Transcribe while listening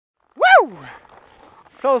Woo!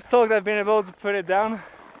 So stoked I've been able to put it down.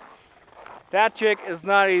 That trick is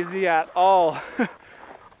not easy at all.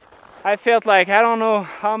 I felt like I don't know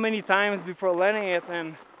how many times before landing it,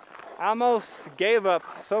 and I almost gave up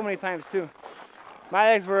so many times too.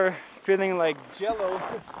 My legs were feeling like jello.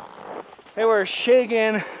 They were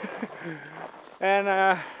shaking. And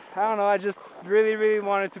I don't know, I just really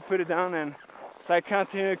wanted to put it down, and so I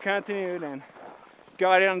continued and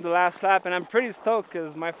got it on the last lap. And I'm pretty stoked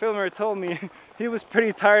because my filmer told me he was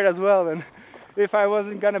pretty tired as well, and if I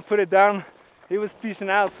wasn't gonna put it down, he was peacing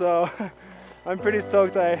out. So I'm pretty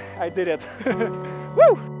stoked I did it.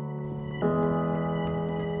 Woo!